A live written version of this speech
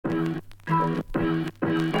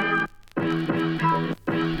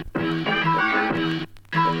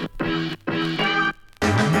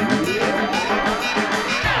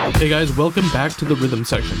Hey guys, welcome back to the Rhythm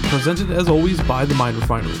Section, presented as always by The Mind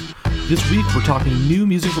Refinery. This week we're talking new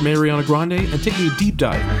music from Ariana Grande and taking a deep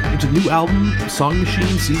dive into the new album, Song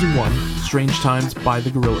Machine Season 1, Strange Times by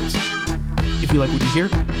the Gorillaz. If you like what you hear,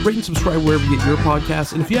 rate and subscribe wherever you get your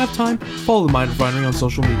podcasts, and if you have time, follow The Mind Refinery on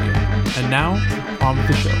social media. And now, on with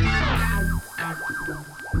the show.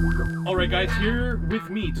 Alright guys, here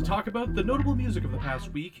with me to talk about the notable music of the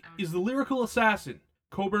past week is the lyrical assassin,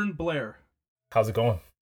 Coburn Blair. How's it going?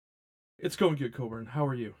 It's going good, Coburn. How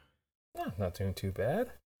are you? Not doing too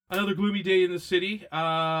bad. Another gloomy day in the city,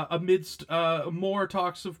 amidst more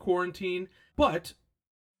talks of quarantine. But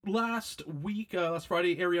last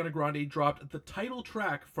Friday, Ariana Grande dropped the title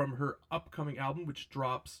track from her upcoming album, which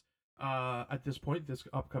drops at this point, this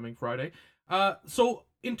upcoming Friday. So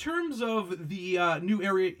in terms of the new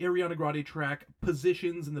Ariana Grande track,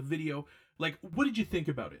 positions in the video, like, what did you think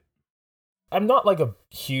about it? I'm not like a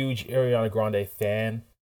huge Ariana Grande fan.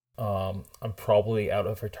 I'm probably out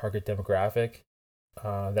of her target demographic.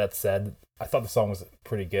 That said, I thought the song was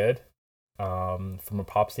pretty good. From a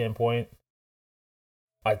pop standpoint,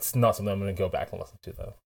 it's not something I'm going to go back and listen to,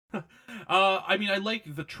 though. I mean, I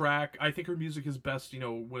like the track. I think her music is best,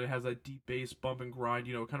 when it has that deep bass bump and grind.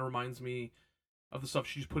 It kind of reminds me of the stuff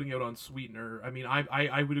she's putting out on Sweetener. I mean,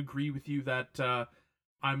 I would agree with you that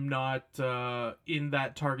I'm not in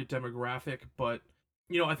that target demographic, but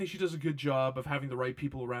I think she does a good job of having the right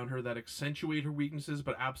people around her that accentuate her weaknesses,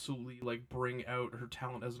 but absolutely bring out her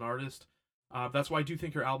talent as an artist. That's why I do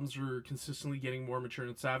think her albums are consistently getting more mature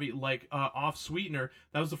and savvy. Off Sweetener,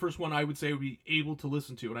 that was the first one I would say I would be able to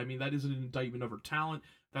listen to, and I mean that isn't an indictment of her talent.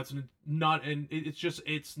 It's just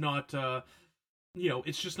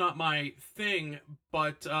not my thing.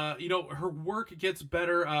 But her work gets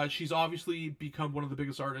better. She's obviously become one of the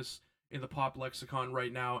biggest artists in the pop lexicon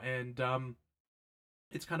right now, and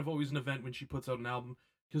it's kind of always an event when she puts out an album,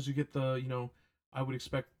 because you get the, I would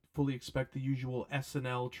fully expect the usual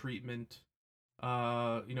SNL treatment,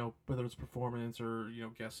 whether it's performance or,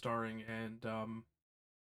 guest starring. And,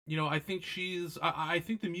 I think I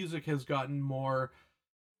think the music has gotten more,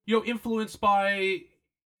 influenced by,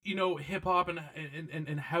 hip hop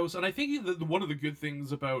and house. And I think one of the good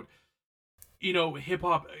things about, hip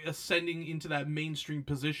hop ascending into that mainstream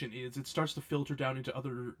position is it starts to filter down into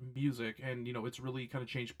other music, and it's really kind of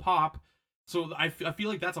changed pop. So I feel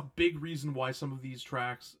like that's a big reason why some of these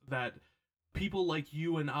tracks that people like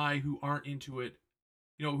you and I who aren't into it,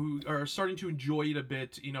 who are starting to enjoy it a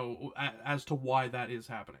bit, as to why that is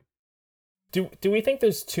happening. Do we think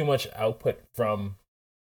there's too much output from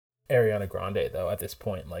Ariana Grande though at this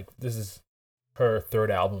point? Like, this is her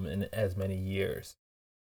third album in as many years.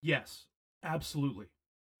 Yes. Absolutely.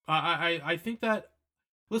 I think that,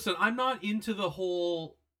 listen, I'm not into the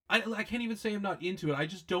whole, I can't even say I'm not into it. I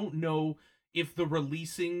just don't know if the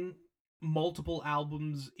releasing multiple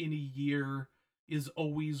albums in a year is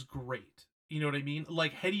always great. You know what I mean?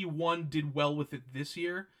 Like, Heady 1 did well with it this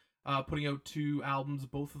year, putting out 2 albums.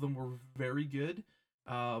 Both of them were very good.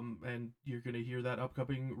 And you're going to hear that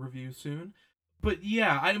upcoming review soon. But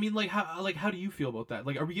yeah, I mean, how do you feel about that?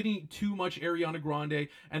 Like, are we getting too much Ariana Grande?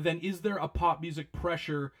 And then is there a pop music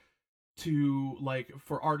pressure to,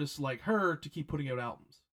 for artists like her to keep putting out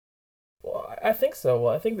albums? Well, I think so.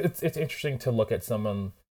 Well, I think it's interesting to look at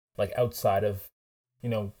someone outside of,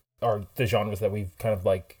 the genres that we've kind of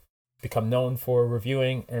become known for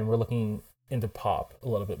reviewing, and we're looking into pop a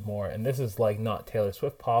little bit more. And this is not Taylor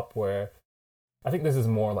Swift pop, where I think this is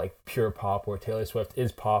more pure pop, where Taylor Swift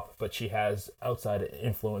is pop, but she has outside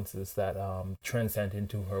influences that transcend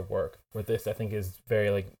into her work. Where this, I think, is very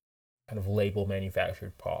kind of label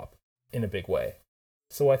manufactured pop in a big way.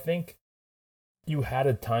 So I think you had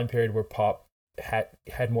a time period where pop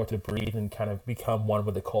had more to breathe and kind of become one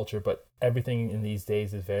with the culture, but everything in these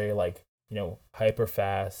days is very hyper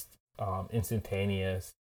fast,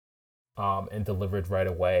 instantaneous, and delivered right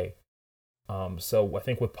away. So I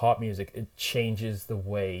think with pop music, it changes the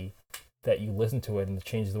way that you listen to it, and it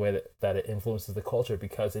changes the way that it influences the culture,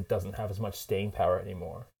 because it doesn't have as much staying power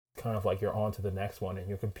anymore. It's kind of like you're on to the next one, and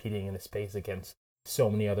you're competing in a space against so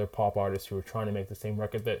many other pop artists who are trying to make the same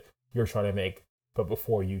record that you're trying to make, but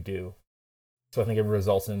before you do. So I think it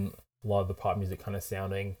results in a lot of the pop music kind of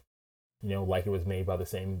sounding, like it was made by the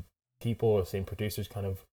same people or same producers kind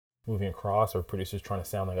of moving across, or producers trying to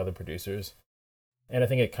sound like other producers. And I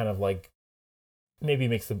think it kind of maybe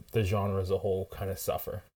makes the genre as a whole kind of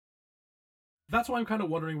suffer. That's why I'm kind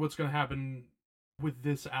of wondering what's going to happen with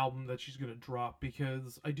this album that she's going to drop,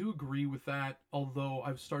 because I do agree with that, although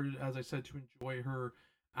I've started, as I said, to enjoy her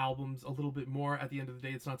albums a little bit more. At the end of the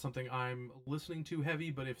day, it's not something I'm listening to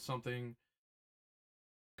heavy, but if something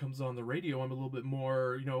comes on the radio, I'm a little bit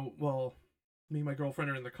more, well, me and my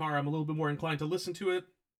girlfriend are in the car, I'm a little bit more inclined to listen to it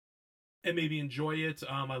and maybe enjoy it.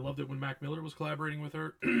 I loved it when Mac Miller was collaborating with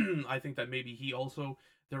her. I think that maybe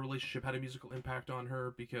their relationship had a musical impact on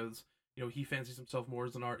her because he fancies himself more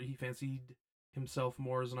as an art. He fancied himself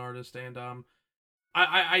more as an artist, and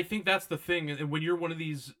I think that's the thing. And when you're one of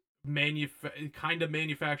these kind of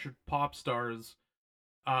manufactured pop stars,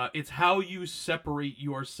 it's how you separate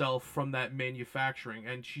yourself from that manufacturing.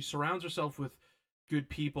 And she surrounds herself with good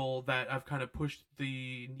people that have kind of pushed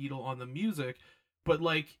the needle on the music. But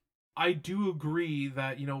like, I do agree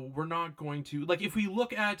that we're not going to, like, if we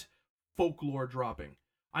look at Folklore dropping,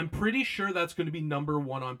 I'm pretty sure that's going to be number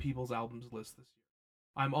one on people's albums list this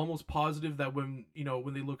year. I'm almost positive that when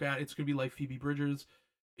they look at it, it's going to be like Phoebe Bridgers,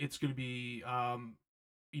 it's going to be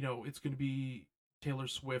it's going to be Taylor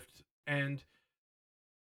Swift, and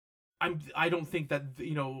I don't think that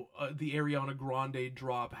the Ariana Grande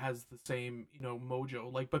drop has the same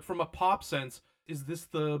mojo. Like, but from a pop sense, is this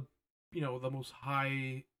the the most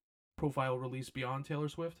high profile release beyond Taylor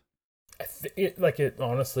Swift? It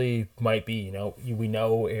honestly might be. We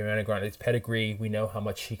know Ariana Grande's pedigree. We know how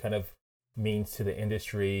much she kind of means to the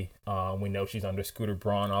industry. We know she's under Scooter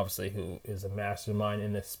Braun, obviously, who is a mastermind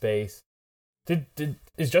in this space.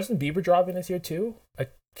 Is Justin Bieber dropping this year too? I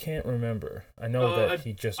can't remember. I know that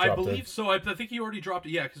he just dropped. I believe so. I think he already dropped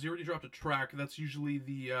it. Yeah, because he already dropped a track. That's usually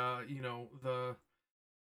the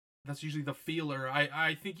that's usually the feeler.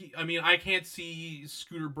 I think I can't see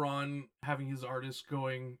Scooter Braun having his artists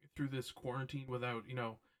going through this quarantine without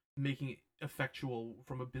making it effectual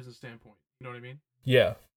from a business standpoint. You know what I mean?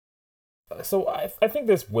 Yeah. So I think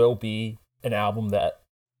this will be an album that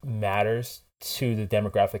matters to the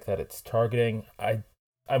demographic that it's targeting.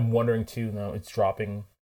 I'm wondering too. It's dropping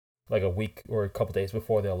like a week or a couple days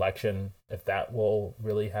before the election. If that will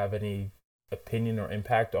really have any opinion or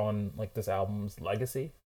impact on like this album's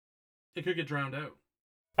legacy. It could get drowned out.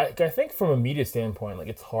 I think from a media standpoint, like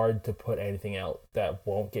it's hard to put anything out that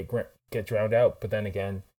won't get drowned out. But then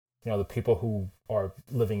again, the people who are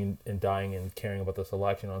living and dying and caring about this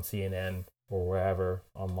election on CNN or wherever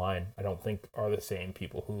online, I don't think are the same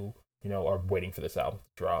people who are waiting for this album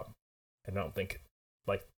to drop. I don't think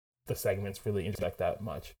like the segments really intersect that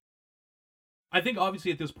much. I think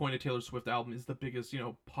obviously at this point a Taylor Swift album is the biggest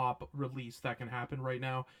pop release that can happen right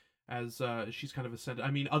now, as she's kind of ascended.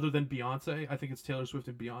 I mean, other than Beyonce, I think it's Taylor Swift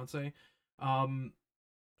and Beyonce.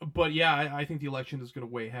 But yeah, I think the election is going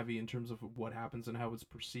to weigh heavy in terms of what happens and how it's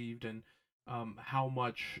perceived, and how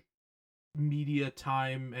much media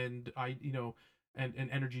time and and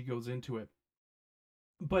energy goes into it.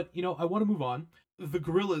 But I want to move on. The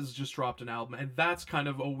Gorillaz just dropped an album, and that's kind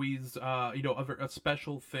of always a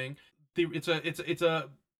special thing. It's a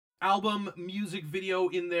album music video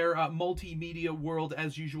in their multimedia world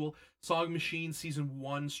as usual. Song Machine Season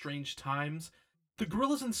 1 Strange Times. The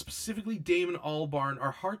Gorillaz and specifically Damon Albarn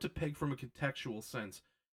are hard to peg from a contextual sense.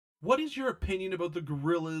 What is your opinion about the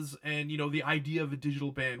Gorillaz and the idea of a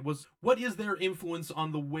digital band? What is their influence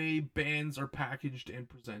on the way bands are packaged and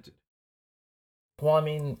presented? Well, I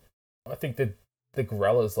mean, I think that the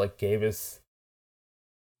Gorillaz like gave us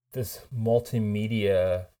this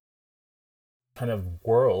multimedia kind of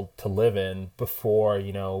world to live in before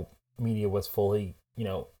media was fully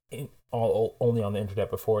only on the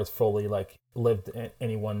internet, before it's fully like lived in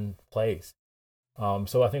any one place.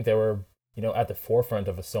 So I think they were at the forefront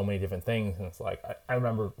of so many different things, and it's like I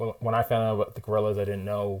remember when I found out about the Gorillaz, I didn't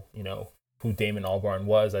know who Damon Albarn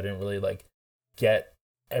was. I didn't really like get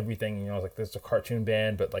everything. I was like, there's a cartoon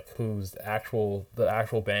band, but like who's the actual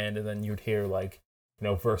band? And then you'd hear like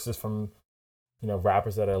verses from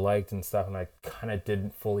rappers that I liked and stuff, and I kind of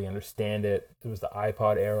didn't fully understand it. It was the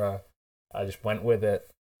iPod era. I just went with it.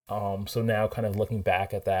 So now kind of looking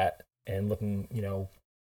back at that and looking,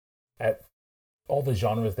 at all the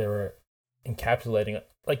genres they were encapsulating,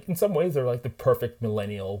 like in some ways they're like the perfect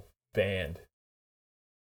millennial band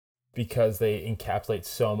because they encapsulate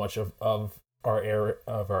so much of our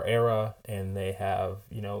era, and they have,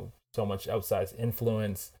 so much outsized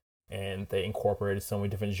influence, and they incorporated so many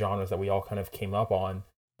different genres that we all kind of came up on,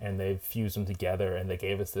 and they fused them together, and they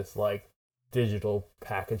gave us this like digital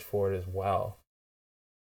package for it as well.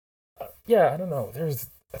 Yeah, I don't know.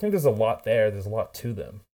 I think there's a lot there. There's a lot to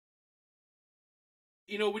them.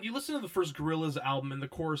 When you listen to the first Gorillaz album and the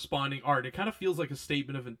corresponding art, it kind of feels like a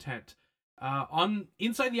statement of intent. On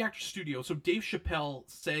Inside the Actors Studio, so Dave Chappelle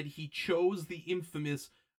said he chose the infamous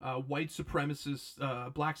white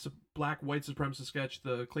supremacist, black white supremacist sketch,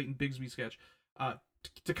 the Clayton Bigsby sketch,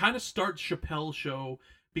 to kind of start Chappelle's show,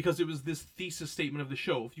 because it was this thesis statement of the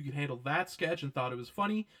show. If you could handle that sketch and thought it was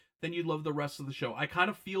funny, then you love the rest of the show. I kind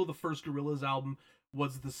of feel the first Gorillaz album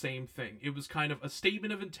was the same thing. It was kind of a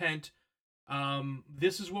statement of intent.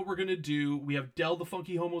 This is what we're gonna do. We have Del the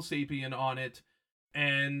Funky Homo Sapien on it,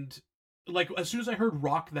 and like as soon as I heard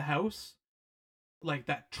Rock the House, like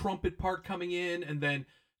that trumpet part coming in, and then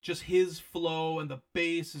just his flow and the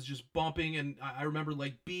bass is just bumping, and I remember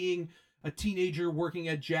like being a teenager working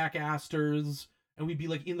at Jack Astor's, and we'd be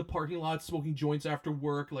like in the parking lot smoking joints after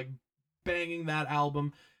work, like banging that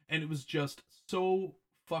album, and it was just so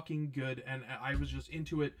fucking good, and I was just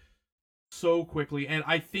into it so quickly. And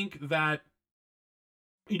I think that,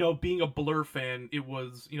 you know, being a Blur fan, it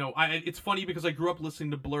was, you know, it's funny because I grew up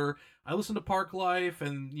listening to Blur. I listened to Park Life,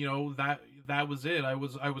 and you know, that was it. I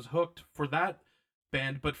was hooked for that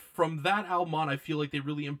band. But from that album on, I feel like they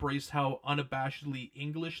really embraced how unabashedly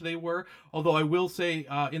English they were. Although I will say,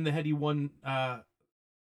 in the Heady One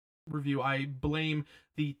review, I blame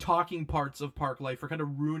the talking parts of Park Life for kind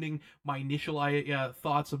of ruining my initial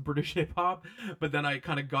thoughts of British hip hop. But then I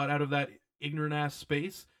kind of got out of that ignorant ass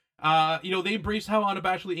space. You know, they embraced how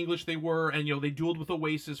unabashedly English they were, and you know, they dueled with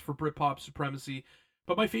Oasis for Britpop supremacy.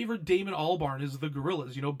 But my favorite Damon Albarn is the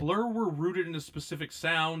Gorillaz. You know, Blur were rooted in a specific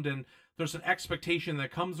sound, and there's an expectation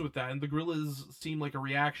that comes with that, and the Gorillaz seem like a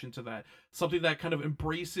reaction to that. Something that kind of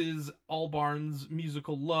embraces Albarn's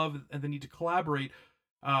musical love and the need to collaborate,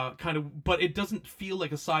 but it doesn't feel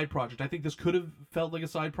like a side project. I think this could have felt like a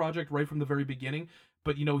side project right from the very beginning,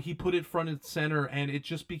 but you know, he put it front and center, and it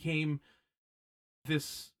just became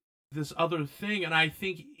this other thing. And I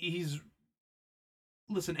think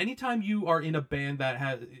listen, anytime you are in a band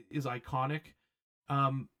that is iconic,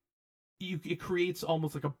 it creates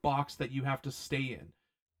almost like a box that you have to stay in.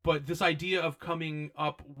 But this idea of coming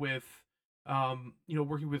up with, you know,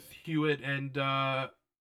 working with Hewitt and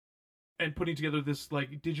putting together this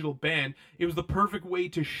like digital band, it was the perfect way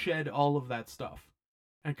to shed all of that stuff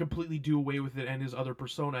and completely do away with it and his other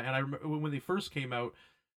persona. And I remember when they first came out,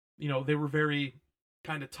 you know, they were very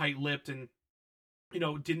kind of tight-lipped and, you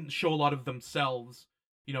know, didn't show a lot of themselves,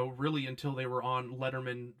 you know, really until they were on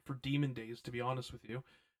Letterman for Demon Days, to be honest with you.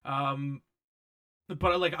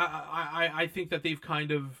 But like I think that they've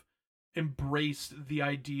kind of embraced the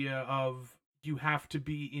idea of you have to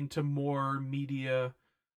be into more media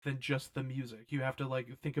than just the music. You have to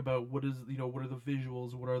like think about what are the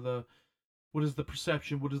visuals, what is the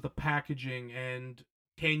perception, what is the packaging, and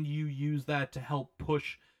can you use that to help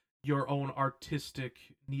push your own artistic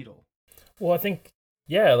needle? Well, I think,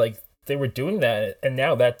 yeah, like they were doing that, and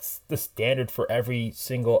now that's the standard for every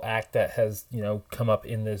single act that has, you know, come up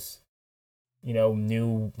in this, you know,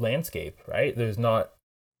 new landscape, right? There's not,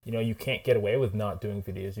 you know, you can't get away with not doing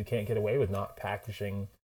videos. You can't get away with not packaging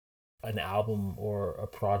an album or a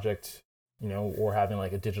project, you know, or having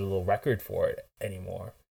like a digital record for it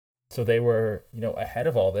anymore. So they were, you know, ahead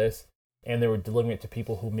of all this, and they were delivering it to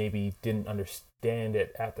people who maybe didn't understand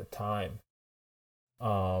it at the time.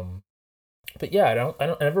 But yeah,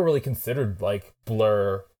 I never really considered like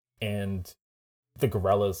Blur and the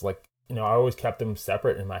Gorillaz, like, you know, I always kept them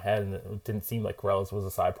separate in my head, and it didn't seem like Gorillaz was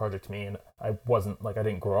a side project to me, and I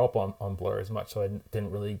didn't grow up on Blur as much, so I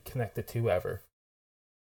didn't really connect the two ever.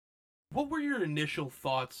 What were your initial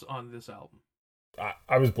thoughts on this album?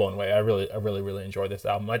 I was blown away. I really enjoyed this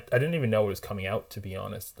album. I didn't even know it was coming out, to be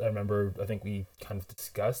honest. I think we kind of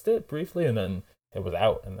discussed it briefly, and then it was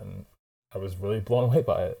out, and then I was really blown away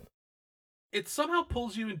by it. It somehow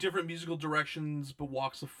pulls you in different musical directions, but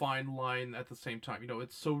walks a fine line at the same time. You know,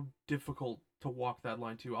 it's so difficult to walk that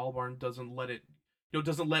line too. Albarn doesn't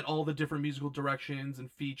let all the different musical directions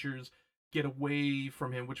and features get away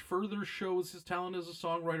from him, which further shows his talent as a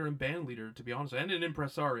songwriter and band leader, to be honest, and an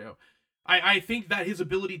impresario. I think that his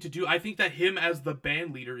ability I think that him as the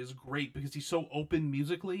band leader is great because he's so open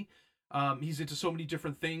musically. He's into so many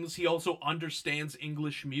different things. He also understands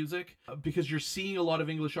English music because you're seeing a lot of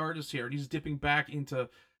English artists here, and he's dipping back into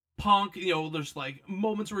punk. You know, there's like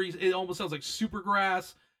moments where it almost sounds like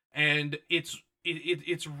Supergrass, and it's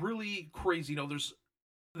really crazy. You know,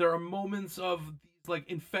 there are moments of these like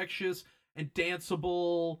infectious and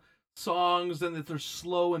danceable songs, then they're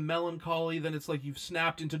slow and melancholy, then it's like you've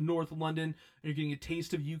snapped into North London and you're getting a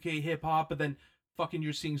taste of UK hip hop, but then fucking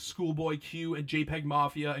you're seeing Schoolboy Q and JPEG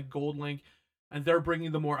Mafia and Goldlink, and they're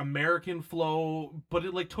bringing the more American flow, but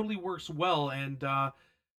it like totally works well. And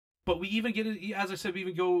but we even get it, as I said, we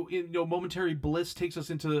even go in, you know, Momentary Bliss takes us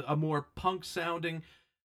into a more punk sounding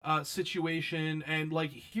situation, and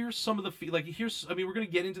like here's some of the we're gonna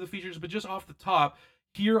get into the features, but just off the top,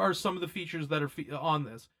 here are some of the features that are on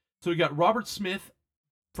this. So we got Robert Smith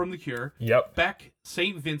from The Cure. Yep. Beck,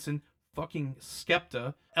 St. Vincent, fucking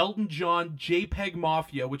Skepta, Elton John, JPEG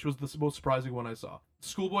Mafia, which was the most surprising one I saw.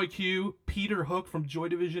 Schoolboy Q, Peter Hook from Joy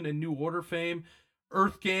Division and New Order fame,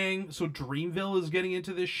 Earth Gang, so Dreamville is getting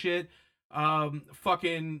into this shit.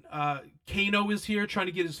 Fucking Kano is here trying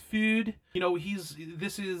to get his food. You know,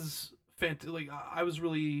 this is fantastic. Like, I was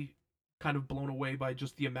really kind of blown away by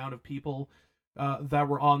just the amount of people that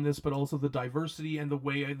were on this, but also the diversity and the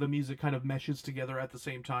way the music kind of meshes together at the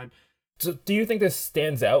same time. So do you think this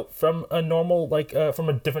stands out from a normal, like, from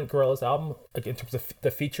a different Gorillaz album, like in terms of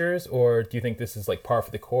the features, or do you think this is like par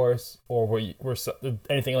for the course, or were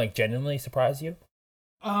anything like genuinely surprise you?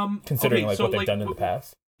 Considering what they've done in the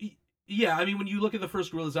past. Yeah, I mean, when you look at the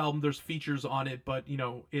first Gorillaz album, there's features on it, but you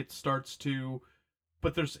know, it's still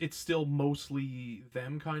mostly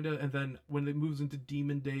them kind of, and then when it moves into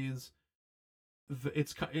Demon Days,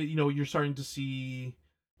 you're starting to see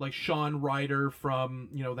like Sean Ryder from,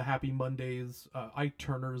 you know, the Happy Mondays, Ike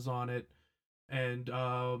Turner's on it, and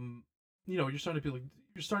you're starting to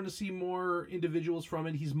see more individuals from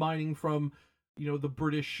it. He's mining from, you know, the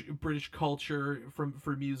British culture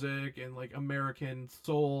for music and like American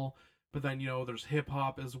soul, but then, you know, there's hip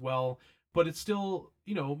hop as well. But it's still,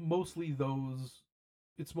 you know, mostly, you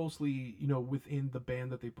know, within the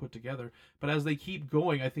band that they put together. But as they keep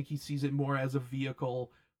going, I think he sees it more as a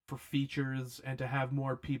vehicle for features and to have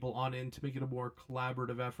more people on it, to make it a more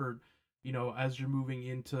collaborative effort, you know, as you're moving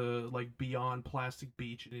into like beyond Plastic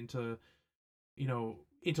Beach and into, you know,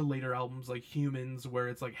 into later albums like Humans, where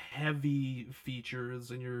it's like heavy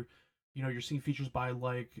features, and you're seeing features by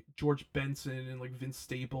like George Benson and like Vince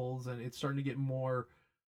Staples, and it's starting to get more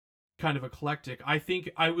kind of eclectic. I think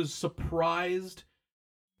I was surprised.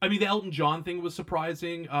 I mean, the Elton John thing was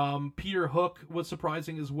surprising. Peter Hook was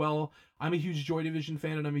surprising as well. I'm a huge Joy Division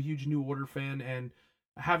fan, and I'm a huge New Order fan, and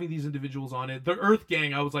having these individuals on it, the Earth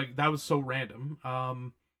Gang, I was like, that was so random.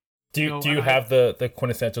 Do you have the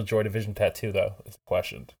quintessential Joy Division tattoo though? Is the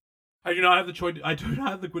question. I do not have the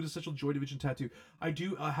quintessential Joy Division tattoo. I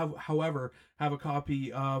do however, have a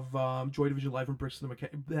copy of Joy Division live from Brixton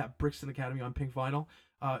Academy on pink vinyl.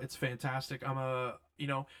 It's fantastic.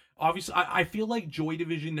 Obviously, I feel like Joy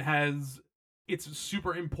Division it's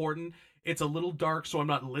super important. It's a little dark, so I'm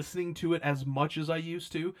not listening to it as much as I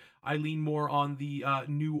used to. I lean more on the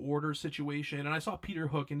New Order situation, and I saw Peter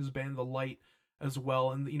Hook and his band The Light as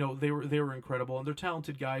well, and you know, they were incredible, and they're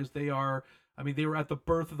talented guys. They were at the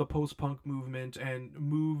birth of the post-punk movement and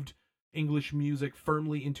moved English music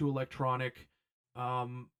firmly into electronic.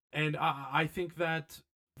 And I think that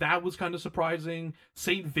was kind of surprising.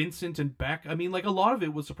 St. Vincent and Beck, I mean, like, a lot of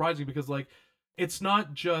it was surprising because, like, it's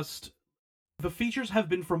not just... The features have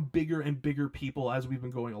been from bigger and bigger people as we've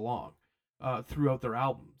been going along throughout their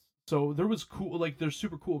albums. So there was cool, like, there's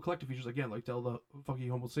super cool collective features, again, like Del the Funky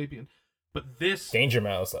Homo Sapien. But this... Danger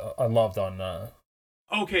Mouse, I loved on...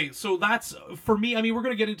 Okay, so that's... For me, I mean, we're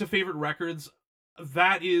going to get into favorite records.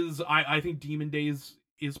 That is... I think Demon Days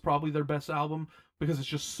is probably their best album because it's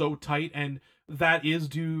just so tight, and that is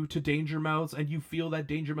due to Danger Mouse, and you feel that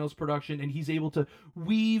Danger Mouse production, and he's able to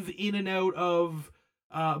weave in and out of...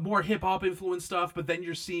 more hip-hop influenced stuff, but then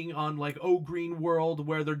you're seeing on like Oh Green World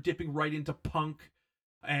where they're dipping right into punk,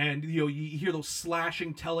 and you know, you hear those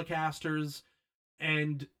slashing Telecasters,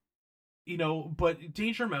 and you know, but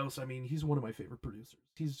Danger Mouse, I mean, he's one of my favorite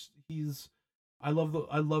producers. I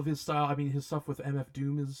love his style. I mean, his stuff with MF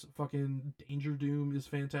Doom is fucking... Danger Doom is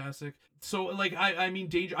fantastic. So like, I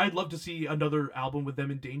mean, I'd love to see another album with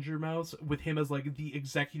them in Danger Mouse, with him as like the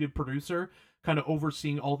executive producer, kind of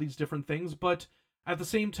overseeing all these different things, but at the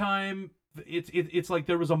same time, it's like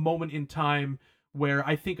there was a moment in time where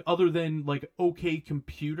I think, other than like OK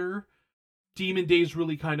Computer, Demon Days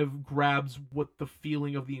really kind of grabs what the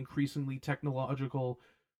feeling of the increasingly technological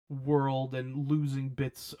world and losing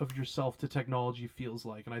bits of yourself to technology feels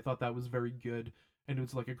like, and I thought that was very good, and it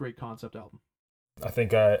was like a great concept album. I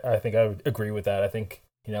think I would agree with that. I think,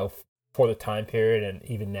 you know, for the time period and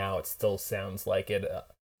even now, it still sounds like it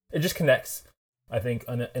just connects. I think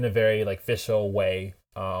in a very like visceral way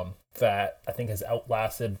that I think has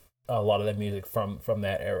outlasted a lot of the music from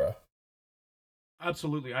that era.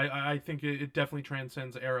 Absolutely, I think it definitely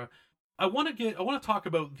transcends era. I want to talk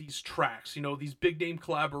about these tracks. You know, these big name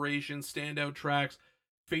collaborations, standout tracks,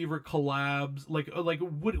 favorite collabs. Like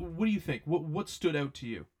what do you think? What stood out to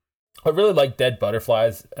you? I really like Dead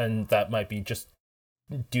Butterflies, and that might be just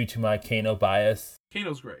due to my Kano bias.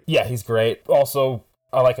 Kano's great. Yeah, he's great. Also,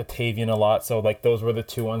 I like Octavian a lot, so like those were the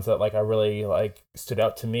two ones that like I really like stood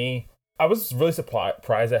out to me. I was really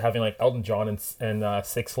surprised at having like Elton John and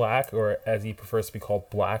Six Lack, or as he prefers to be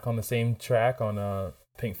called, Black, on the same track on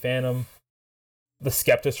Pink Phantom. The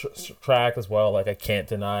Skepta track as well, like I can't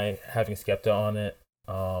deny having Skepta on it.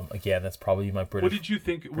 Again, that's probably my What British did you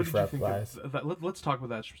think? What British did you rap think guys. of that? Let's talk about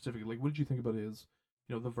that specifically. Like, what did you think about his,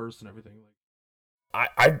 the verse and everything?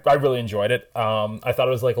 Like, I really enjoyed it. I thought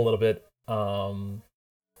it was like a little bit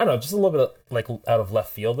I don't know, just a little bit like out of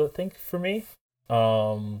left field, I think, for me.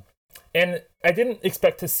 Um, and I didn't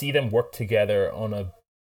expect to see them work together on a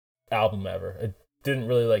album ever. It didn't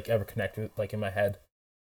really like ever connect with like in my head.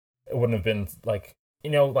 It wouldn't have been like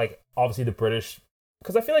like obviously the British,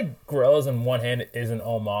 because I feel like Gorillaz on one hand is an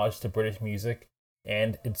homage to British music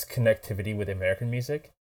and its connectivity with American music,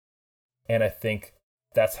 and I think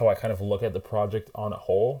that's how I kind of look at the project on a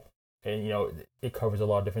whole. And it covers a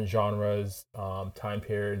lot of different genres, time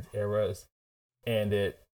periods, eras, and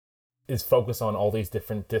it is focused on all these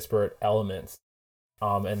different disparate elements,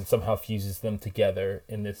 and somehow fuses them together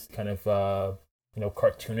in this kind of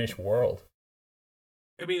cartoonish world.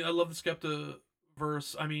 I mean, I love the Skepta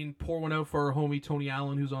verse. I mean, pour one out for our homie Tony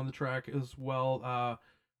Allen, who's on the track as well.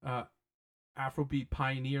 Afrobeat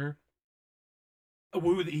pioneer,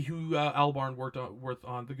 who Albarn worked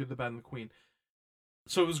on the Good, the Bad, and the Queen.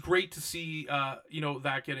 So it was great to see,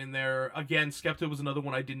 that get in there. Again, Skepta was another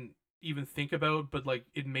one I didn't even think about, but like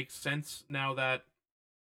it makes sense now that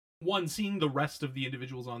one, seeing the rest of the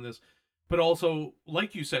individuals on this, but also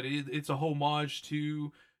like you said, it's a homage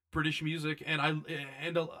to British music, and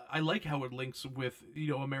I like how it links with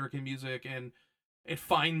American music, and it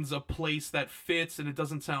finds a place that fits, and it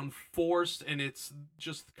doesn't sound forced, and it's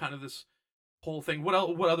just kind of this whole thing. What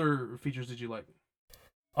other features did you like?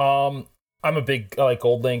 Um, I'm a big I like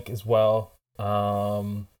Gold Link as well.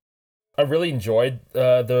 I really enjoyed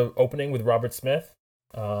the opening with Robert Smith.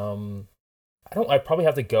 I probably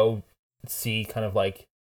have to go see kind of like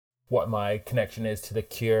what my connection is to The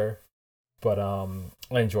Cure, but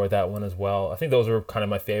I enjoyed that one as well. I think those were kind of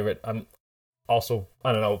my favorite. I'm also,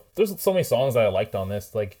 I don't know, there's so many songs that I liked on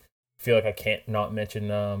this. Like, I feel like I can't not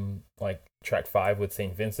mention like track 5 with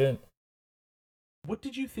St. Vincent. What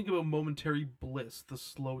did you think about Momentary Bliss, the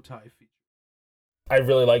slow tie feature? I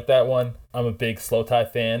really like that one. I'm a big Slow Tie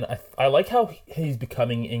fan. I like how he's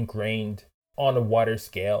becoming ingrained on a wider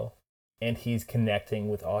scale, and he's connecting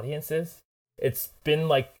with audiences. It's been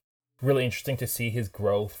like really interesting to see his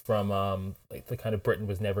growth from like the kind of Britain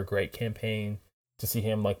Was Never Great campaign, to see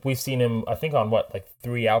him like we've seen him I think on what, like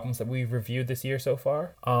 3 albums that we've reviewed this year so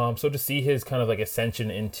far. So to see his kind of like ascension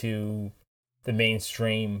into the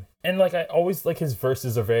mainstream, and like I always like his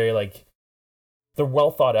verses are very like they're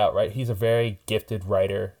well thought out, right? He's a very gifted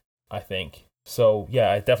writer, I think. So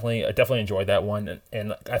yeah, I definitely enjoyed that one,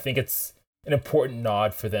 and I think it's an important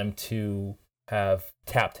nod for them to have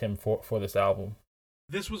tapped him for this album.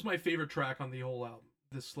 This was my favorite track on the whole album,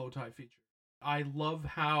 this slow tie feature. I love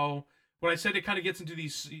how, when I said it kind of gets into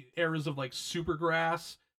these eras of like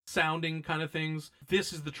supergrass sounding kind of things,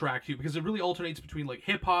 this is the track too, because it really alternates between like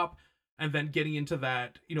hip hop and then getting into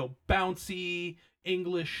that, bouncy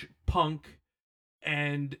English punk,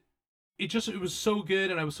 and it was so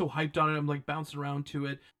good, and I was so hyped on it. I'm like bouncing around to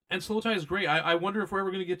it, and slow tie is great. I wonder if we're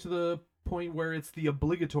ever gonna get to the point where it's the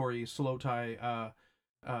obligatory slow tie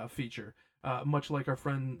feature, much like our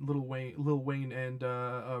friend Lil Wayne and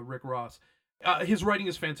Rick Ross. His writing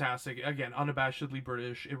is fantastic. Again, unabashedly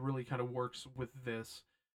British. It really kind of works with this,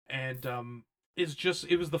 and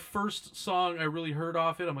it was the first song I really heard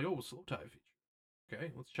off it. I'm like, oh, slow tie feature.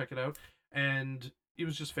 Okay, let's check it out, and it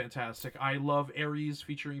was just fantastic. I love Aries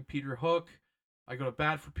featuring Peter Hook. I go to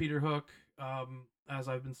bat for Peter Hook, as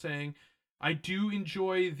I've been saying. I do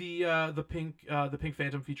enjoy the Pink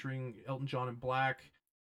Phantom featuring Elton John and Black.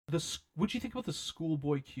 What do you think about the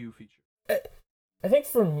Schoolboy Q feature? I think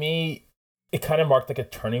for me, it kind of marked like a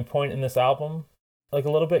turning point in this album, like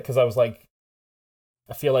a little bit, because I was like,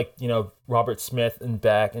 I feel like Robert Smith and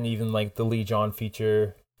Beck, and even like the Lee John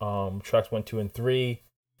feature, tracks 1, 2, and 3.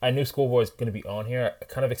 I knew Schoolboy was going to be on here. I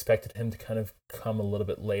kind of expected him to kind of come a little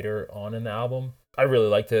bit later on in the album. I really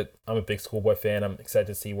liked it. I'm a big Schoolboy fan. I'm excited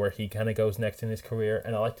to see where he kind of goes next in his career,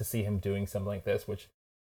 and I like to see him doing something like this, which,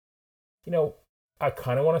 I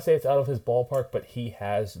kind of want to say it's out of his ballpark, but he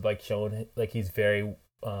has like shown like he's very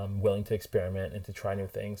willing to experiment and to try new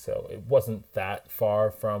things. So it wasn't that far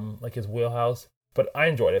from like his wheelhouse, but I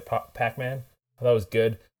enjoyed it. Pac-Man, I thought it was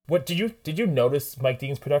good. What did you notice Mike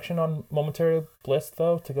Dean's production on Momentary Bliss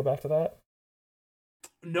though? To go back to that.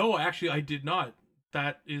 No, actually, I did not.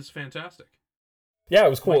 That is fantastic. Yeah, it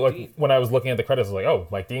was cool. Mike like Dean. When I was looking at the credits, I was like, oh,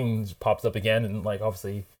 Mike Dean pops up again, and like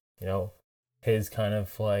obviously, his kind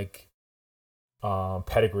of like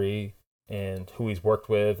pedigree and who he's worked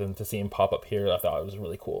with, and to see him pop up here, I thought it was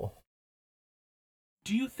really cool.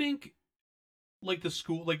 Do you think like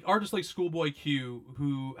artists like Schoolboy Q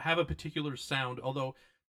who have a particular sound, although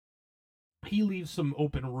he leaves some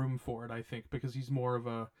open room for it, I think, because he's more of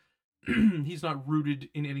a he's not rooted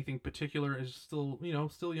in anything particular, is still,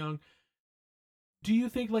 still young. Do you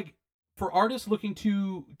think, like, for artists looking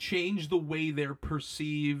to change the way they're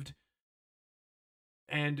perceived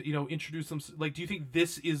and, introduce them, like, do you think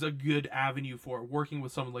this is a good avenue for working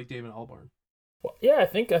with someone like Damon Albarn? Well, yeah, I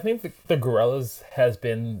think the Gorillaz has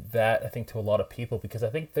been that, I think, to a lot of people, because I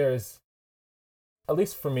think there's, at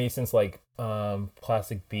least for me, since like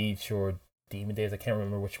Plastic Beach or Demon Days, I can't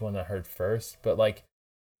remember which one I heard first, but like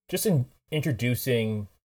just in introducing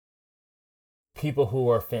people who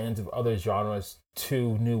are fans of other genres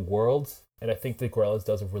to new worlds, and I think the Gorillaz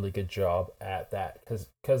does a really good job at that,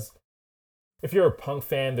 because if you're a punk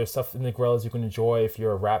fan, there's stuff in the Gorillaz you can enjoy. If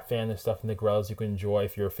you're a rap fan, there's stuff in the Gorillaz you can enjoy.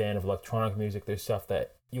 If you're a fan of electronic music, there's stuff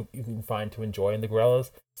that you can find to enjoy in the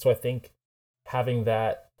Gorillaz. So I think having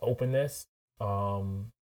that openness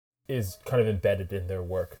is kind of embedded in their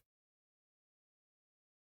work.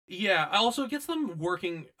 Yeah, also it gets them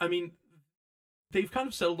working. I mean, they've kind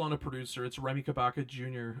of settled on a producer. It's Remy Kabaka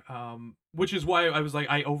Jr., which is why I was like,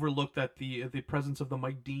 I overlooked that the presence of the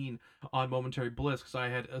Mike Dean on Momentary Bliss, because I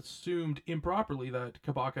had assumed improperly that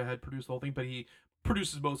Kabaka had produced the whole thing, but he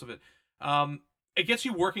produces most of it. It gets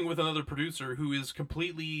you working with another producer who is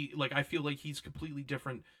completely, like, I feel like he's completely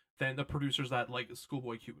different than the producers that like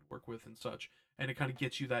Schoolboy Q would work with and such, and it kind of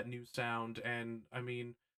gets you that new sound. And I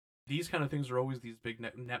mean, these kind of things are always these big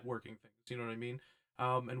networking things. You know what I mean?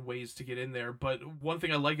 And ways to get in there. But one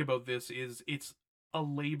thing I like about this is it's a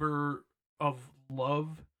labor of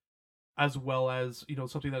love, as well as,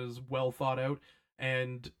 something that is well thought out.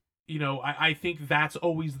 And, I think that's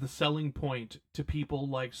always the selling point to people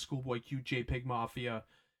like Schoolboy Q, JPEG Mafia,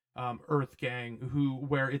 Earth Gang,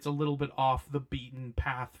 where it's a little bit off the beaten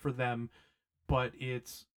path for them, but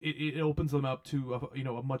it opens them up to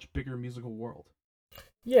a much bigger musical world.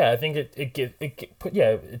 Yeah, I think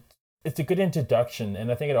it's a good introduction,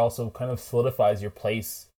 and I think it also kind of solidifies your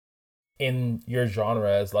place in your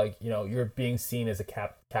genre as, like, you're being seen as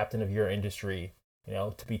a captain of your industry,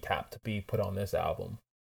 to be tapped, to be put on this album.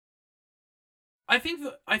 I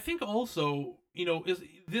think also, is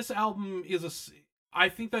this album is I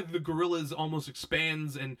think that the Gorillaz almost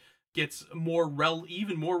expands and gets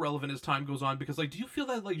even more relevant as time goes on, because, like, do you feel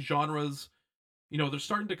that, like, genres, they're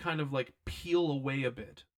starting to kind of like peel away a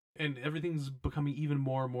bit, and everything's becoming even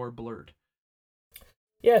more and more blurred?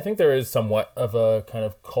 Yeah, I think there is somewhat of a kind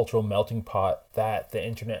of cultural melting pot that the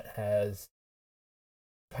internet has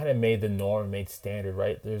kind of made the norm, made standard,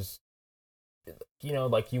 right? There's,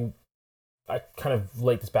 like I kind of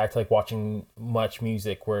relate this back to like watching Much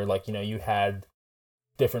Music, where, like, you had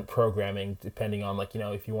different programming depending on, like,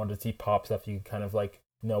 if you wanted to see pop stuff, you kind of like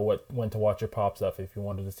know when to watch your pop stuff. If you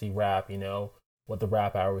wanted to see rap, what the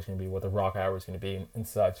rap hour was going to be, what the rock hour was going to be, and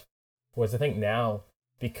such. Whereas I think now,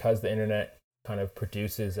 because the internet kind of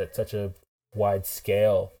produces at such a wide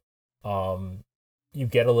scale, you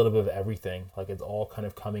get a little bit of everything. Like, it's all kind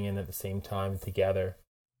of coming in at the same time together.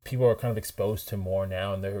 People are kind of exposed to more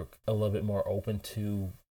now, and they're a little bit more open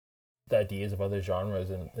to the ideas of other genres,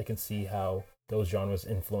 and they can see how those genres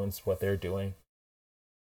influence what they're doing.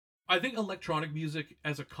 I think electronic music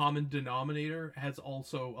as a common denominator has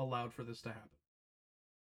also allowed for this to happen.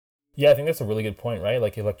 Yeah, I think that's a really good point, right?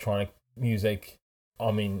 Like, electronic music,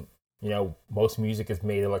 I mean, most music is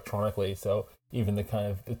made electronically, so even the kind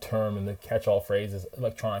of the term and the catch-all phrase is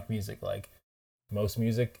electronic music. Like, most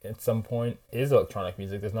music at some point is electronic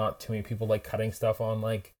music. There's not too many people like cutting stuff on,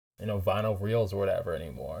 like, vinyl reels or whatever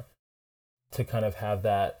anymore. To kind of have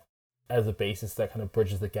that as a basis that kind of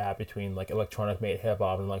bridges the gap between, like, electronic made hip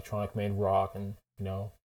hop and electronic made rock, and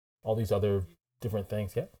all these other different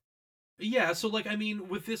things. Yeah. Yeah, so, like, I mean,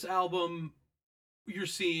 with this album, you're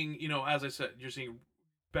seeing, as I said, you're seeing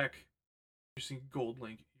Beck, you're seeing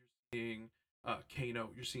Goldlink, you're seeing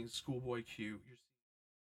Kano, you're seeing Schoolboy Q, you're seeing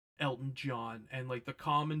Elton John, and, like, the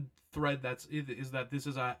common thread is that this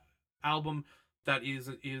is a album that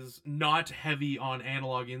is not heavy on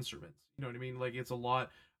analog instruments. You know what I mean? Like, it's a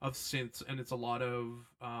lot of synths, and it's a lot of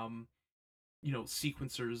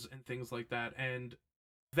sequencers and things like that, and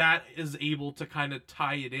that is able to kind of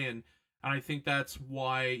tie it in. And I think that's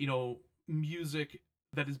why, music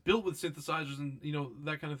that is built with synthesizers and,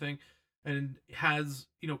 that kind of thing, and has,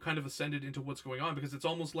 kind of ascended into what's going on, because it's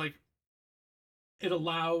almost like it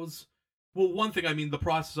allows, well, one thing, I mean, the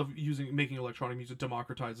process of making electronic music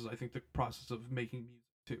democratizes, I think, the process of making music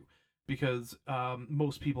too, because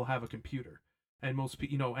most people have a computer, and most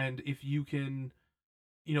people, and if you can,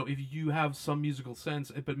 if you have some musical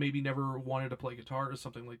sense but maybe never wanted to play guitar or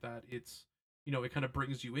something like that, it kind of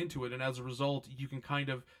brings you into it, and as a result you can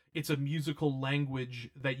it's a musical language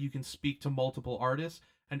that you can speak to multiple artists,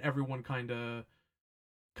 and everyone kind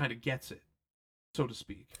of gets it, so to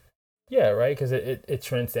speak. Yeah, right. Because it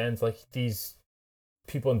transcends like these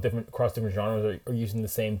people in across different genres are using the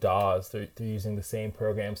same DAWs. They're using the same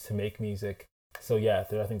programs to make music. So yeah,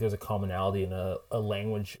 I think there's a commonality and a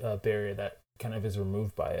language barrier that kind of is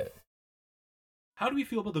removed by it. How do we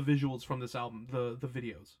feel about the visuals from this album, the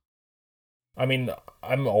videos? I mean,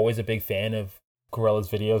 I'm always a big fan of Gorillaz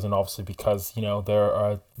videos, and obviously because they're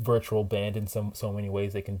a virtual band in so many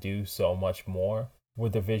ways, they can do so much more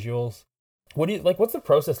with the visuals. What do you like? What's the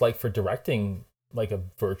process like for directing like a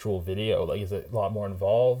virtual video? Like, is it a lot more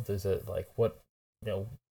involved? Is it like what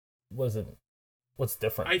is it? What's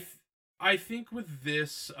different? I think with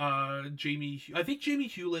this, Jamie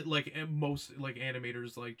Hewlett, like most like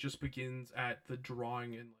animators, like just begins at the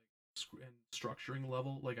drawing and and structuring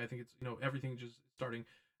level. Like I think it's everything just starting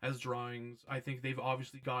as drawings. I think they've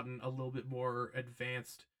obviously gotten a little bit more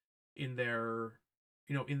advanced in their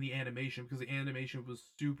in the animation, because the animation was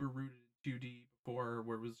super rooted in 2D before,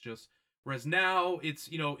 where it was just, whereas now it's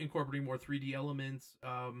incorporating more 3D elements.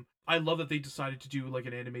 I love that they decided to do like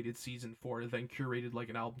an animated season for it, then curated like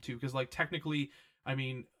an album too, because like technically, I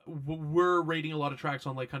mean, we're rating a lot of tracks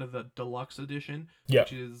on like kind of the deluxe edition, Yeah.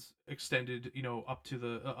 which is extended, up to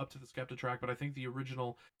the Skepta track. But I think the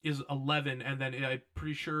original is 11, and then I'm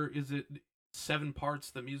pretty sure is it 7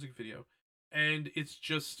 parts, the music video, and it's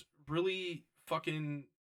just really fucking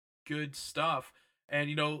good stuff. And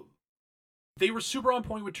they were super on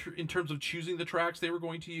point in terms of choosing the tracks they were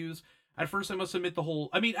going to use. At first, I must admit,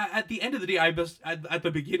 at the end of the day, at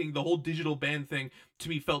the beginning, the whole digital band thing to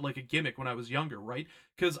me felt like a gimmick when I was younger, right?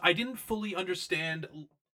 Because I didn't fully understand.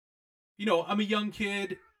 I'm a young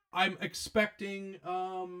kid. I'm expecting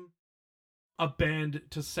a band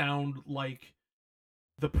to sound like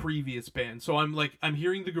the previous band. So I'm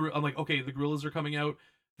hearing I'm like, okay, the Gorillaz are coming out.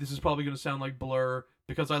 This is probably going to sound like Blur.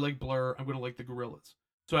 Because I like Blur, I'm going to like the Gorillaz.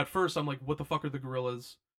 So at first, I'm like, what the fuck are the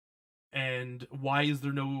Gorillaz? And why is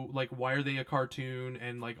there no, like, why are they a cartoon?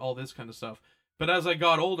 And, like, all this kind of stuff. But as I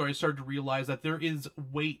got older, I started to realize that there is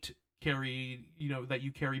weight that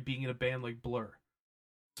you carry being in a band like Blur.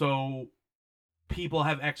 So people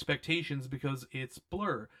have expectations because it's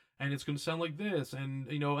Blur. And it's going to sound like this. And,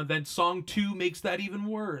 and then song 2 makes that even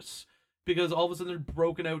worse. Because all of a sudden they're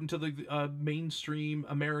broken out into the mainstream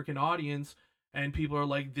American audience. And people are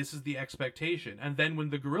like, this is the expectation. And then when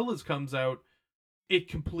the Gorillaz comes out, it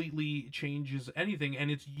completely changes anything, and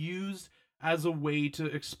it's used as a way to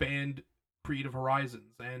expand creative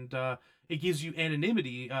horizons, and it gives you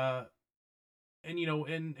anonymity, and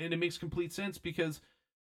and it makes complete sense because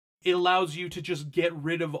it allows you to just get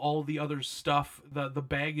rid of all the other stuff, the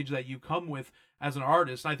baggage that you come with as an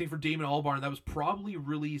artist. And I think for Damon Albarn, that was probably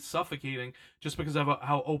really suffocating, just because of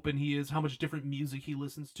how open he is, how much different music he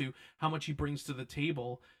listens to, how much he brings to the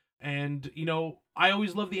table. And I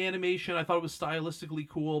always loved the animation. I thought it was stylistically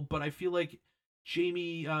cool, but I feel like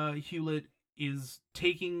Jamie Hewlett is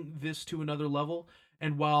taking this to another level.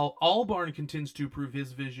 And while Albarn continues to improve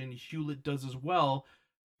his vision, Hewlett does as well,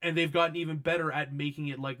 and they've gotten even better at making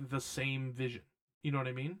it like the same vision. You know what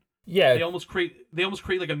I mean? Yeah. They almost create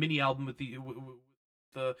like a mini album with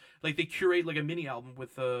the like they curate like a mini album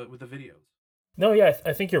with the videos. No, yeah,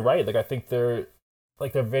 I think you're right. Like I think their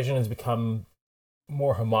vision has become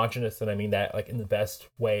more homogenous, and I mean that like in the best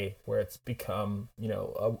way, where it's become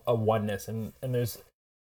a oneness, and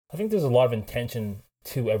I think there's a lot of intention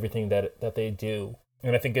to everything that they do,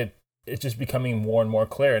 and I think it's just becoming more and more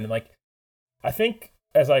clear. And like I think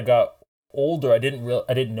as I got older, I didn't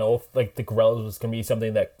know if like the Gorillaz was gonna be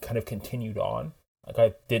something that kind of continued on. Like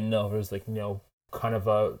I didn't know if it was like kind of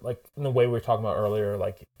a like in the way we were talking about earlier,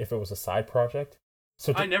 like if it was a side project.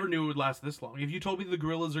 So I never knew it would last this long. If you told me the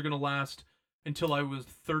Gorillaz are gonna last until I was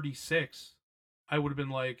 36, I would have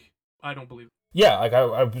been like, I don't believe it. Yeah, like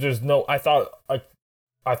I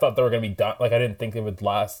thought they were gonna be done. Like I didn't think it would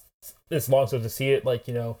last this long. So to see it like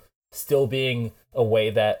still being a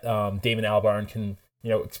way that Damon Albarn can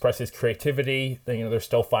express his creativity, they're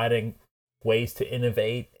still finding ways to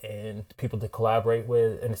innovate and people to collaborate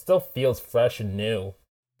with, and it still feels fresh and new.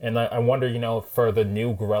 And I wonder, for the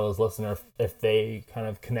new Gorillaz listener, if they kind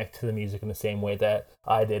of connect to the music in the same way that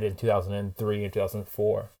I did in 2003 and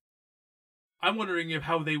 2004. I'm wondering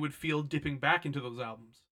how they would feel dipping back into those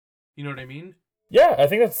albums. You know what I mean? Yeah, I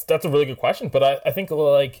think that's a really good question. But I think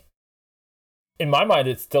like in my mind,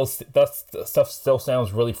 that stuff still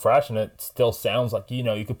sounds really fresh, and it still sounds like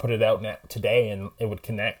you could put it out today and it would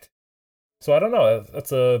connect. So I don't know.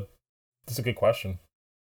 That's a good question.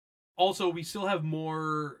 Also, we still have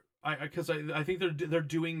more I think they're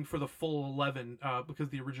doing for the full 11 because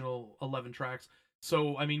the original 11 tracks.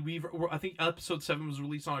 So I mean I think episode 7 was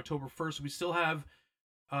released on October 1st. We still have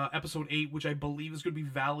episode 8, which I believe is going to be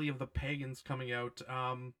Valley of the Pagans coming out.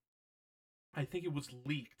 I think it was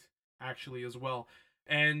leaked actually as well.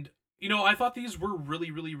 And I thought these were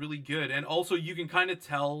really really really good, and also you can kind of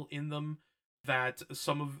tell in them that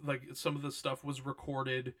some of the stuff was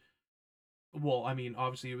recorded. Well, I mean,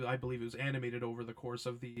 obviously, I believe it was animated over the course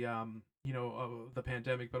of the the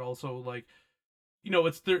pandemic, but also like,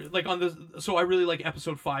 it's there like on this. So I really like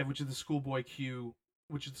episode 5, which is the Schoolboy Q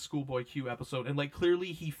episode, and like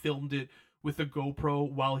clearly he filmed it with a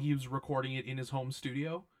GoPro while he was recording it in his home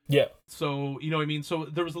studio. Yeah. So you know what I mean. So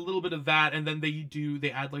there was a little bit of that, and then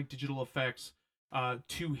they add like digital effects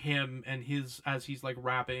to him and his as he's like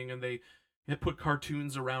rapping, and they put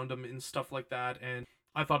cartoons around him and stuff like that, and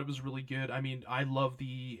I thought it was really good. I mean, I love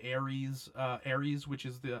the Aries, which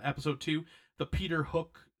is the episode 2, the Peter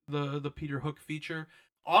Hook, the Peter Hook feature.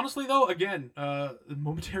 Honestly, though, again,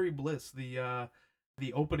 Momentary Bliss, the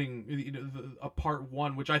opening, a part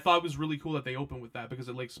 1, which I thought was really cool that they opened with that because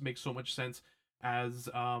it like makes so much sense as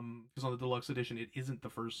because on the deluxe edition it isn't the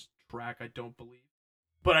first track, I don't believe.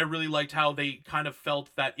 But I really liked how they kind of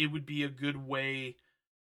felt that it would be a good way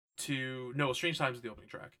no, Strange Times is the opening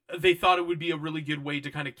track. They thought it would be a really good way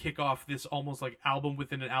to kind of kick off this almost like album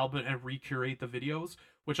within an album and recurate the videos,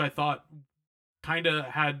 which I thought kind of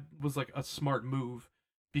was like a smart move,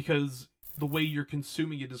 because the way you're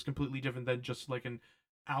consuming it is completely different than just like an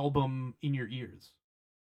album in your ears.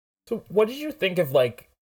 So what did you think of,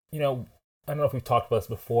 like, I don't know if we've talked about this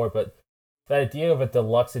before, but the idea of a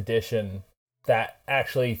deluxe edition that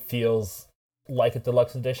actually feels like a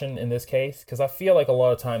deluxe edition in this case? Because I feel like a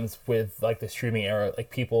lot of times with like the streaming era, like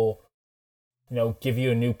people, give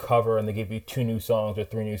you a new cover and they give you 2 new songs or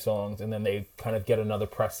 3 new songs, and then they kind of get another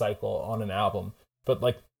press cycle on an album. But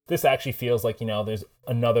like this actually feels like, there's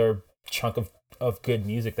another chunk of good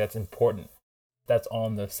music that's important that's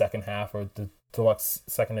on the second half, or the deluxe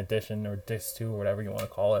second edition, or disc 2, or whatever you want to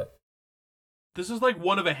call it. This is like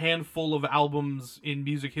one of a handful of albums in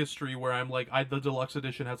music history where I'm like, the deluxe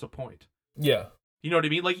edition has a point. Yeah. You know what I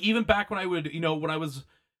mean? Like, even back when I would, when I was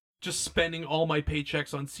just spending all my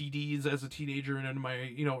paychecks on CDs as a teenager and in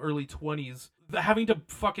my, early 20s, having to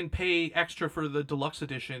fucking pay extra for the deluxe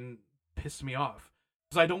edition pissed me off.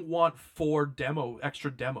 Because I don't want 4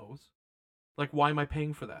 extra demos. Like, why am I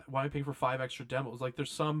paying for that? Why am I paying for 5 extra demos? Like,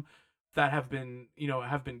 there's some that have been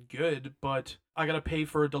good, but I gotta pay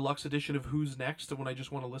for a deluxe edition of Who's Next when I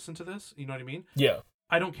just want to listen to this. You know what I mean? Yeah.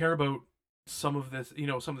 I don't care about some of this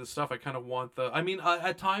stuff. I kind of want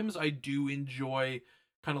at times I do enjoy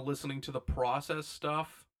kind of listening to the process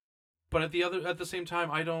stuff, but at the same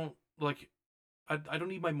time, I don't I don't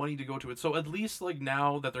need my money to go to it. So at least like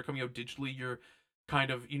now that they're coming out digitally, you're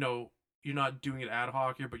kind of, you're not doing it ad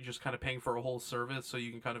hoc here, but you're just kind of paying for a whole service so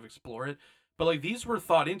you can kind of explore it. But like these were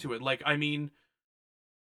thought into it. Like, I mean,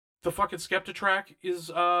 the fucking Skepta track is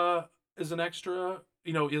an extra,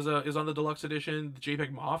 is on the deluxe edition. The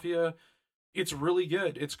JPEG Mafia, it's really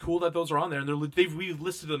good. It's cool that those are on there, and we've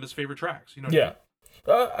listed them as favorite tracks. You know? Yeah.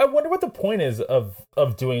 I wonder what the point is of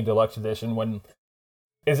doing a deluxe edition. When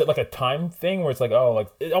is it like a time thing where it's like, oh, like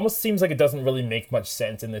it almost seems like it doesn't really make much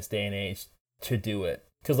sense in this day and age to do it.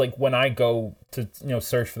 Because like when I go to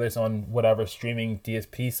search for this on whatever streaming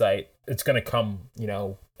DSP site, it's gonna come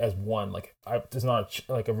as one. Like there's not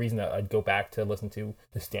like a reason that I'd go back to listen to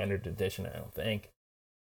the standard edition. I don't think.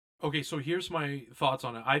 Okay, so here's my thoughts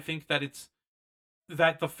on it. I think that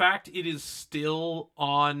that the fact it is still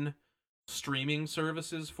on streaming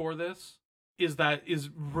services for this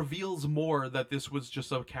reveals more that this was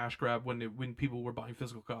just a cash grab when people were buying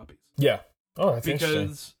physical copies. Yeah. Oh, that's interesting.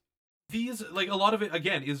 Because these, like, a lot of it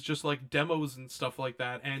again is just like demos and stuff like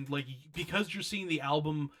that, and like because you're seeing the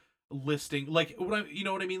album listing, like you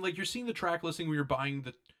know what I mean, like you're seeing the track listing when you're buying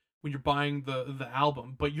the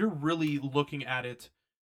album, but you're really looking at it.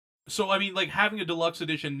 So I mean, like having a deluxe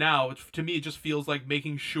edition now, to me, it just feels like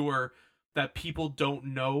making sure that people don't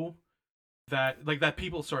know that, like that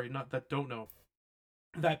people, sorry, not that don't know,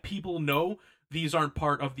 that people know these aren't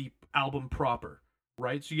part of the album proper,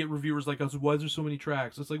 right? So you get reviewers like us, why is there so many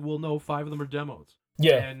tracks? It's like, well, no, 5 of them are demos.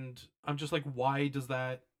 Yeah. And I'm just like, why is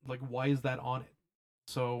that on it?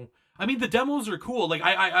 So I mean, the demos are cool. Like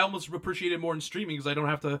I almost appreciate it more in streaming because I don't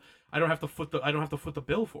have to foot the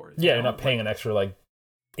bill for it. Yeah, you're not paying an extra like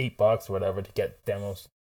 $8 or whatever to get demos.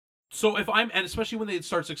 So and especially when it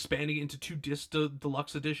starts expanding into 2-disc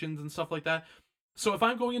deluxe editions and stuff like that. So if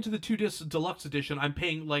I'm going into the 2-disc deluxe edition, I'm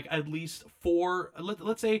paying like at least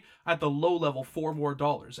let's say at the low level $4 more.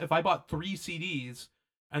 If I bought 3 CDs,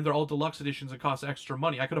 and they're all deluxe editions and cost extra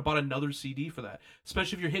money. I could have bought another CD for that,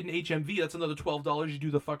 especially if you're hitting HMV. That's another $12. You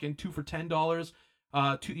do the fucking 2 for $10.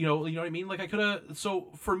 You know what I mean? Like I could have. So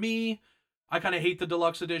for me, I kind of hate the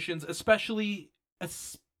deluxe editions, especially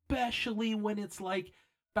when it's like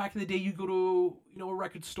back in the day, you go to a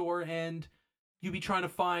record store and you be trying to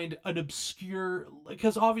find an obscure,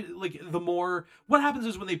 because obviously like the more, what happens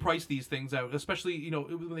is when they price these things out, especially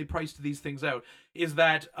when they price these things out, is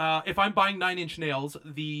that if I'm buying Nine Inch Nails,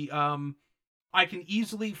 I can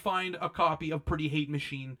easily find a copy of Pretty Hate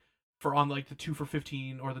Machine for on like the 2 for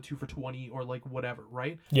 15 or the 2 for 20 or like whatever,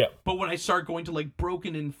 right? Yeah. But when I start going to like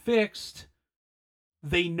Broken and Fixed,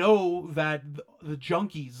 they know that the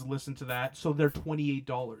junkies listen to that, so they're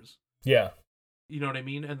 $28. Yeah. You know what I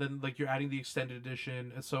mean? And then like you're adding the extended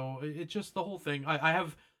edition, and so it's just the whole thing. I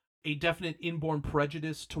have a definite inborn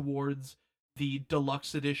prejudice towards the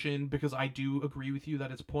deluxe edition because I do agree with you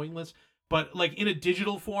that it's pointless. But like in a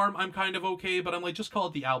digital form, I'm kind of okay. But I'm like, just call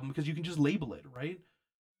it the album because you can just label it, right?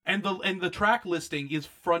 And the track listing is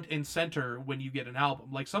front and center when you get an album.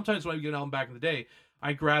 Like sometimes when I get an album back in the day,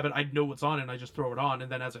 I grab it, I know what's on it, and I just throw it on.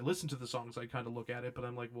 And then as I listen to the songs, I kind of look at it, but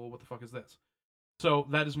I'm like, well, what the fuck is this? So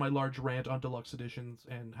that is my large rant on deluxe editions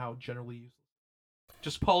and how generally useless.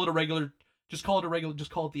 Just call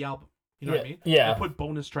it the album. You know what I mean? Yeah. And put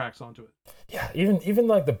bonus tracks onto it. Yeah, even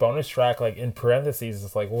like the bonus track, like in parentheses,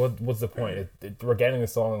 it's like, what's the point? We're getting the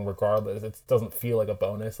song regardless. It doesn't feel like a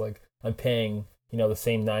bonus. Like I'm paying, the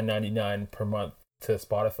same $9.99 per month to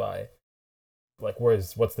Spotify. Like,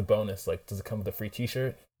 what's the bonus? Like, does it come with a free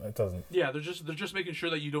T-shirt? It doesn't. Yeah, they're just making sure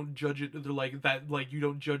that you don't judge it. They're like that, like you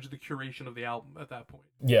don't judge the curation of the album at that point.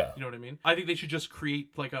 Yeah, you know what I mean. I think they should just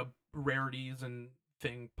create like a rarities and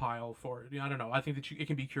thing pile for it. I don't know. I think that it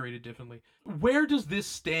can be curated differently. Where does this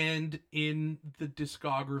stand in the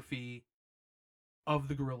discography of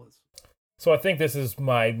the Gorillaz? So I think this is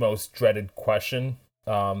my most dreaded question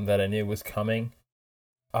that I knew was coming.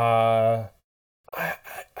 I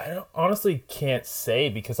don't, honestly can't say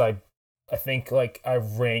because I think like I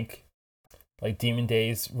rank like Demon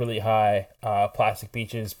Days really high. Plastic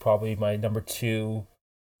Beaches probably my number 2.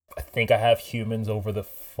 I think I have Humans over the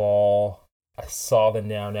Fall. I saw the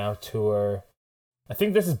Now Now tour. I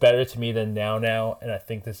think this is better to me than Now Now, and I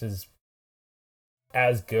think this is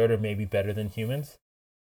as good or maybe better than Humans.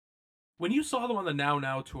 When you saw them on the Now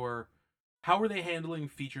Now tour, how were they handling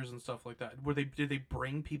features and stuff like that? Did they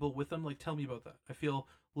bring people with them? Like, tell me about that. I feel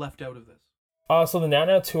left out of this. So the Now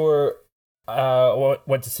Now tour,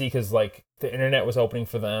 went to see because like the internet was opening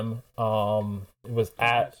for them. It was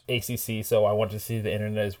at ACC, so I wanted to see the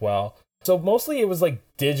internet as well. So mostly it was like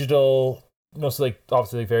digital, mostly like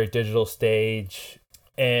obviously like very digital stage,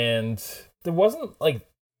 and there wasn't like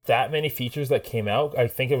that many features that came out. I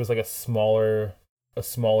think it was like a smaller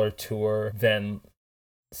tour than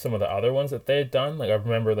some of the other ones that they had done. Like I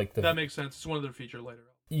remember like that makes sense. It's one of their feature later.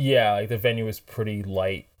 Yeah, like the venue was pretty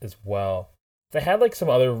light as well. They had like some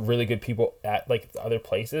other really good people at like the other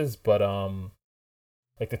places, but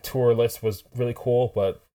like the tour list was really cool,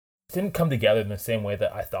 but it didn't come together in the same way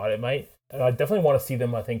that I thought it might. And I definitely want to see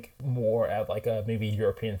them, I think, more at like a maybe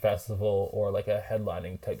European festival or like a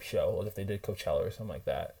headlining type show, like if they did Coachella or something like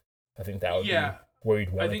that. I think that would be where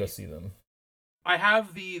you'd want to go see them. I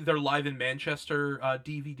have their Live in Manchester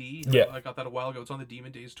DVD. Yeah. I got that a while ago. It's on the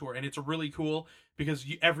Demon Days tour, and it's really cool because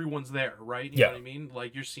everyone's there, right? You know what I mean?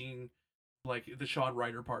 Like, you're seeing, like, the Sean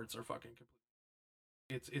Ryder parts are fucking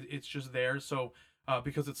complete. It's just there, so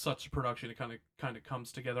because it's such a production, it kind of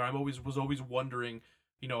comes together. Was always wondering,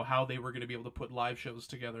 how they were going to be able to put live shows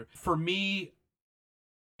together. For me,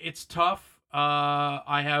 it's tough.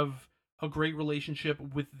 I have a great relationship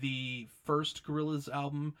with the first Gorillaz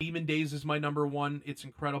album. Demon Days is my number 1. It's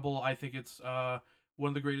incredible. I think it's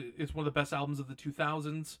one of the best albums of the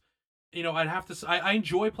 2000s. I'd have to say, I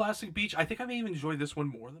enjoy Plastic Beach. I think I may even enjoy this one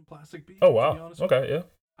more than Plastic Beach. Oh wow. Okay, yeah.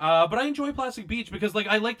 But I enjoy Plastic Beach because like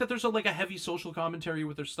I like that there's a heavy social commentary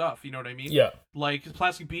with their stuff, you know what I mean? Yeah. Like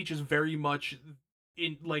Plastic Beach is very much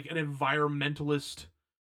in like an environmentalist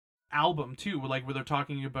album too, like where they're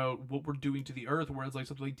talking about what we're doing to the earth, whereas like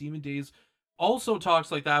something like Demon Days also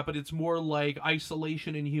talks like that, but it's more like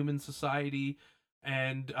isolation in human society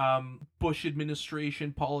and Bush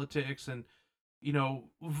administration politics and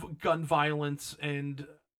gun violence and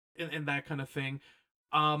that kind of thing.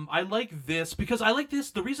 I like this because I like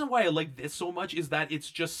this. The reason why I like this so much is that it's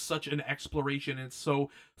just such an exploration. And it's so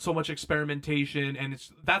much experimentation, and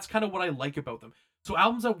that's kind of what I like about them. So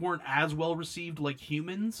albums that weren't as well received, like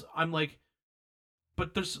Humans, I'm like,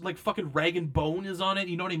 but there's like fucking Rag and Bone is on it.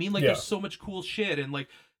 You know what I mean? Like there's so much cool shit, and like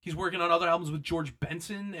he's working on other albums with George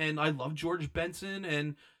Benson, and I love George Benson,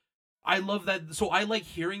 and I love that. So I like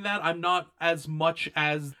hearing that. I'm not as much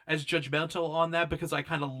as judgmental on that because I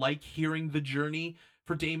kind of like hearing the journey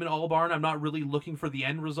for Damon Albarn. I'm not really looking for the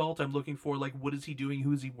end result. I'm looking for like what is he doing,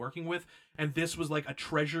 who is he working with, and this was like a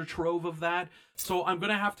treasure trove of that. So I'm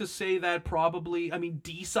gonna have to say that probably. I mean,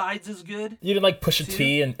 D sides is good. You didn't like Pusha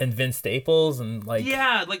T and Vince Staples and like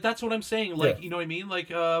yeah, like that's what I'm saying. Like Yeah. you know what I mean?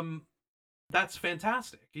 Like that's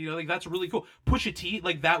fantastic. You know, like that's really cool. Pusha T,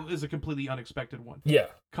 like that is a completely unexpected one yeah.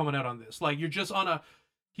 coming out on this. Like he's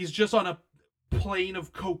just on a plane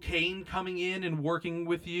of cocaine coming in and working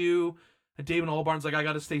with you. And David Albarn's like, I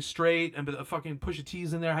got to stay straight, and the fucking Pusha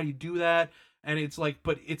T's in there. How do you do that? And it's like,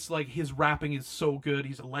 but it's like his rapping is so good.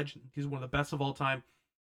 He's a legend. He's one of the best of all time,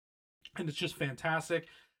 and it's just fantastic.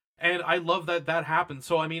 And I love that that happened.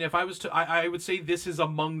 So I mean, if I was to, I would say this is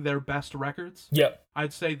among their best records. Yep.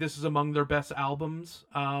 I'd say this is among their best albums.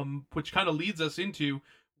 Which kind of leads us into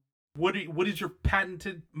what is your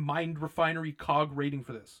patented Mind Refinery cog rating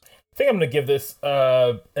for this? I think I'm gonna give this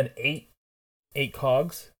an 8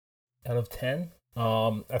 cogs out of 10.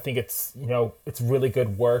 I think it's it's really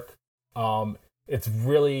good work. I was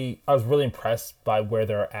really impressed by where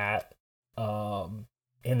they're at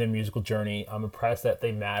in their musical journey. I'm impressed that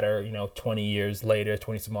they matter 20 years later,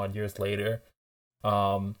 20 some odd years later,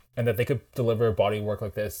 and that they could deliver a body of work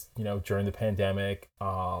like this during the pandemic,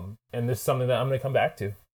 and this is something that I'm gonna come back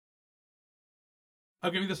to.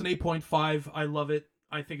 I'm giving this an 8.5. I love it.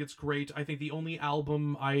 I think it's great. I think the only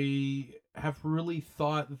album I have really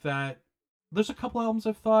thought that there's a couple albums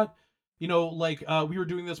I've thought, like we were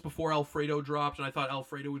doing this before Alfredo dropped, and I thought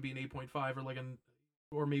Alfredo would be an 8.5 or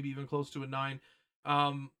or maybe even close to a 9.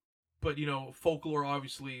 But Folklore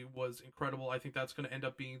obviously was incredible. I think that's going to end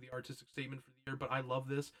up being the artistic statement for the year. But I love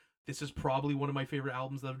this. This is probably one of my favorite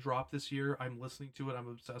albums that have dropped this year. I'm listening to it. I'm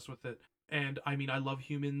obsessed with it. And I mean, I love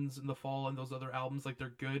Humans in the Fall and those other albums. Like,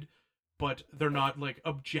 they're good, but they're not like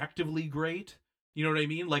objectively great. You know what I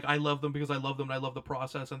mean? Like, I love them because I love them and I love the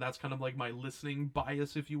process, and that's kind of like my listening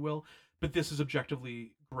bias, if you will. But this is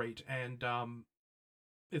objectively great, and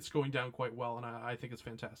it's going down quite well, and I think it's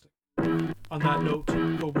fantastic. On that note,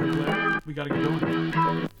 Cobra and Blair, we gotta get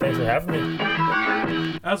going. Thanks for having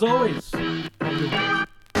me. As always, have a good one.